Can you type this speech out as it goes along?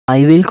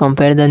I will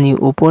compare the new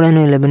Oppo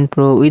Reno 11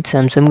 Pro with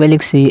Samsung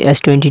Galaxy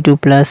S22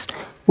 Plus.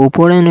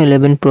 Oppo Reno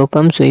 11 Pro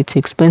comes with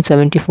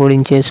 6.74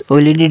 inches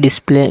OLED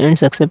display and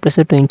success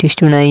ratio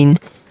 20:9.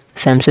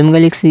 Samsung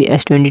Galaxy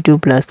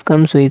S22 Plus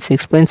comes with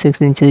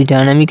 6.6 inches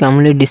dynamic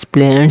AMOLED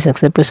display and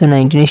success ratio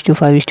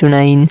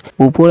 19:5:9.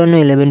 Oppo Reno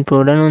 11 Pro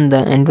run on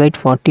the Android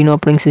 14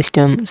 operating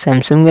system.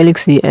 Samsung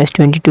Galaxy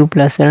S22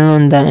 Plus run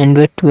on the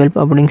Android 12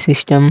 operating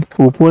system.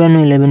 Oppo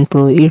Reno 11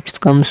 Pro it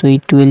comes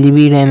with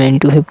 12GB RAM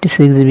and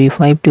 256GB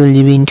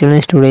 512GB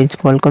internal storage,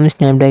 Qualcomm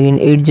Snapdragon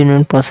 8 Gen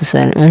 1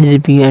 processor and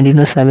GPU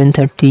Adreno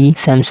 730.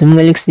 Samsung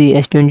Galaxy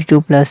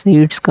S22 Plus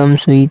it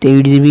comes with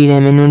 8GB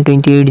RAM and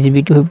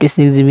 128GB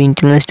 256GB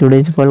internal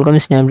storage,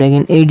 Qualcomm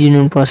Snapdragon 8 Gen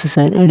 1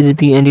 processor and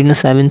GPU Adreno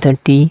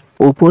 730.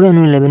 Oppo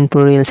Reno 11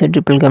 Pro real set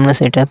triple camera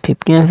setup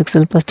 50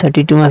 MP plus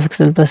 32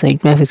 MP plus 8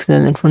 MP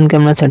and front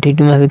camera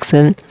 32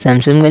 MP.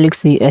 Samsung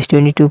Galaxy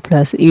S22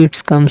 Plus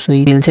it comes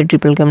with real set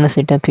triple camera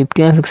setup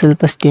 50 MP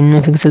plus 10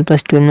 MP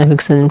plus 12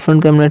 MP and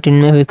front camera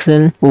 10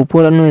 MP.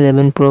 Oppo Reno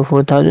 11 Pro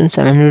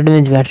 4700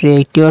 mAh battery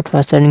 80W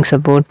fast charging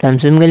support.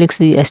 Samsung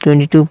Galaxy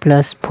S22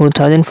 Plus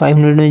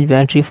 4500 mAh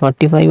battery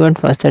 45W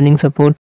fast charging support.